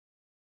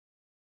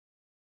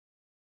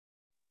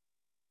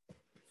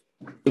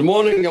Good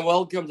morning and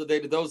welcome to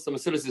Daily Dose of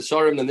Mesilas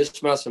Yesharim, the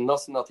Nishmas from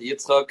Nasan Nati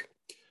Yitzchak,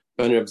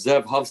 and Reb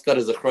Zev Havstad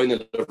is a Chroin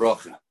of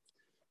Bracha.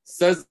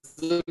 Says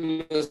the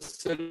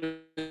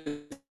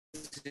Mesilas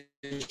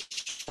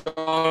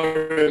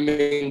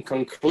Yesharim in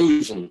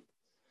conclusion,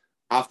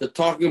 after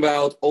talking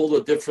about all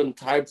the different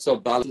types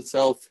of balance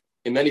itself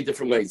in many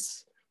different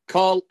ways.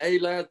 Kol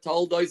Eile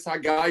Toldois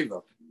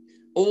Hagaiva.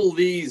 All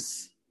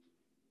these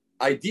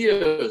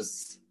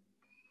ideas,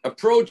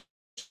 approaches,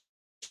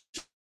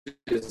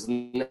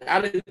 and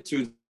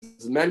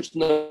attitudes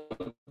mentioned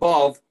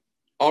above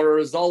are a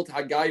result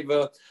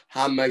Hagaiva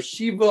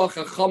Hamashiva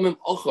Chachamim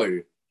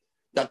Ocher,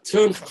 that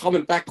turn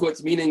Chachamim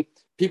backwards, meaning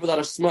people that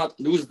are smart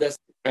lose this,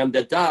 and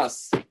the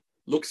Das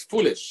looks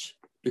foolish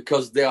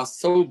because they are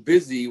so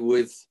busy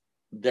with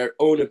their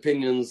own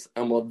opinions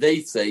and what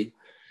they say,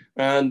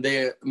 and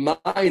their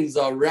minds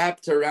are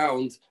wrapped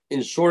around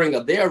ensuring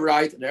that they are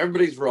right and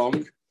everybody's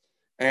wrong,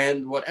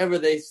 and whatever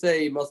they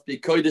say must be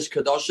Kodesh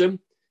Kadoshim,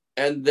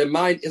 and their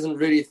mind isn't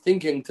really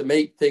thinking to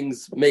make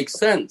things make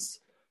sense.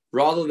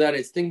 Rather than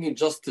it's thinking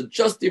just to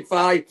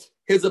justify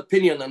his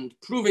opinion and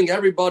proving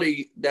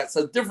everybody that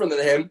says different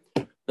than him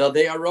that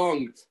they are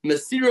wrong.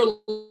 Mesira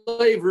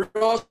Leiv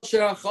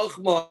Rasha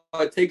Chachma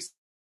takes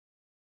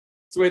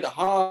away the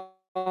heart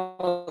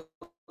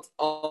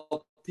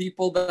of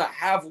people that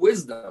have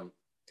wisdom.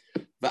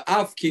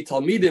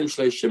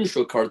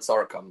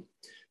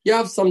 You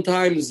have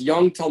sometimes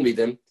young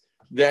Talmidim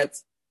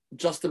that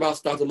just about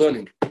started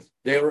learning.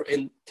 They were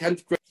in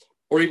 10th grade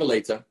or even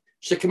later.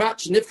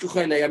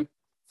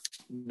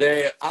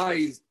 Their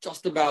eyes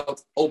just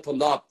about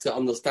opened up to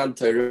understand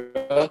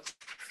Torah.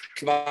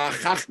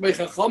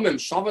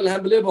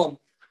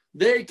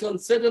 They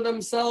consider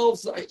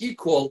themselves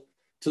equal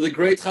to the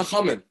great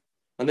Chachamim.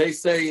 And they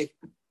say,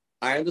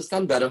 I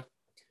understand better.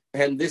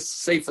 And this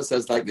Sefer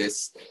says like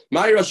this.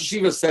 My Rosh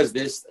Hashiva says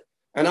this.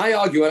 And I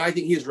argue, and I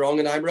think he's wrong,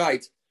 and I'm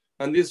right.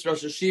 And this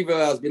Rosh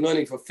Hashiva has been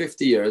learning for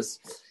 50 years.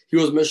 He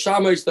was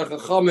Meshamash the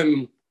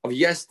Chachamim of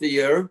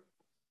yesteryear,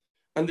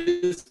 and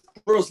this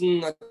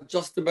person that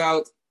just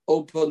about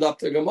opened up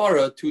the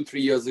Gemara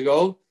 2-3 years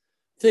ago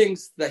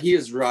thinks that he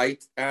is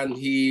right, and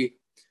he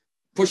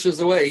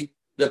pushes away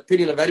the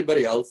opinion of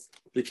anybody else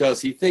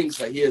because he thinks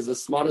that he is the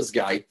smartest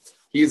guy.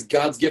 He is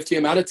God's gift to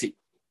humanity.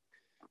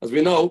 As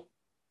we know,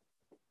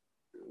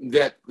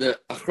 that the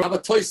Achrava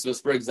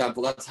Toisvus, for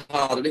example, that's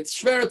hard, and it's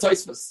Shver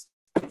Toisvus.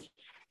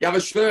 You have a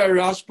Shver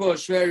Rashba, a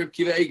Shver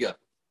Kiveiga.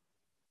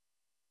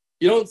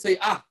 You don't say,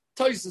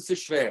 Toisus is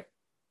schwer.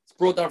 It's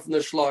brought out from the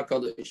Shlah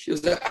Kodesh. You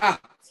say,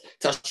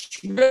 it's a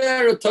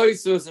schwer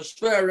Toisus, a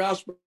schwer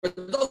Rashba. It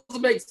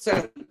doesn't make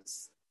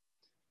sense.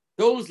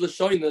 Those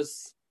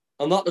Lashonis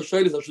are not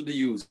Lashonis that should be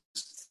used.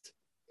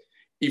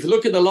 If you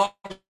look at the Lash,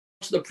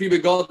 the Pri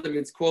Begodim,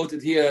 it's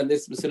quoted here in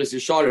this Mesilas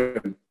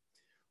Yesharim.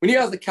 When he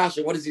has the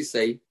kasha, what does he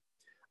say?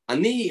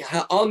 Ani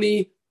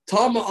ha'ani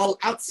tama al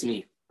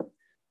atzmi.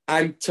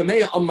 I'm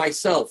tamei on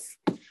myself.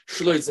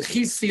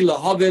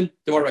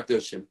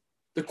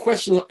 The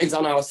question is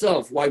on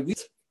ourselves. Why we,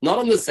 not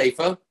on the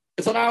Sefer,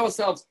 it's on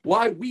ourselves.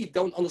 Why we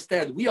don't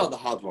understand. We are the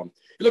hard one.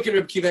 You look at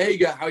Reb Kiva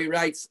Eiger, how he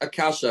writes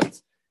Akasha.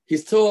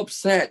 He's so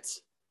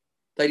upset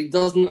that he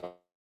doesn't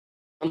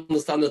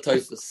understand the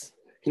Tosfos.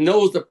 He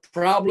knows the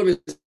problem is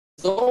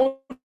only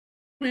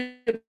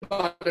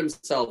about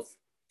himself.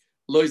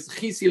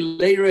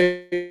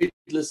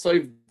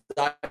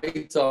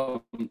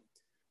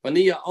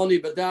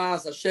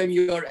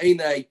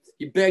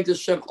 He begged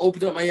Hashem,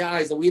 open up my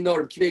eyes, and we know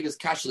Reb Kiva Eiger's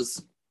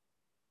kashas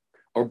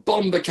or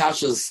bomba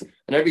kashas,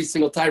 and every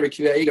single time Reb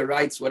Kiva Eiger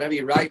writes, whatever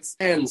he writes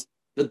ends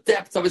the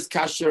depth of his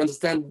kasha,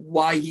 understand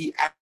why he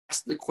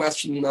asked the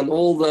question and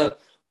all the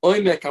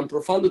oimek and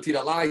profundity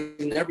that lies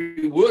in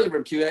every word of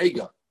Reb Kiva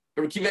Eiger.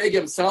 Reb Kiva Eiger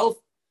himself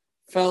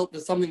felt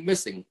there's something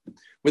missing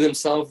with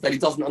himself that he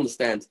doesn't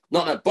understand.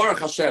 Not that Baruch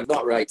Hashem,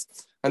 not right.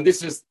 And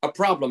this is a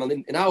problem.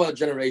 And in our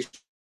generation,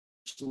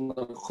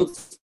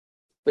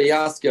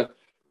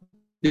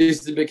 this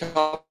is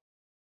becoming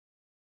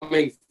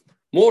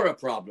more a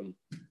problem.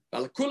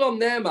 All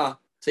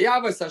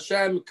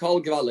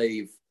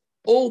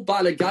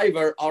Ba'al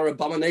Gaiva are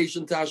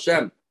abomination to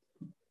Hashem.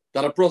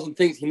 That a person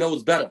thinks he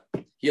knows better,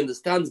 he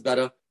understands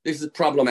better. This is problematic.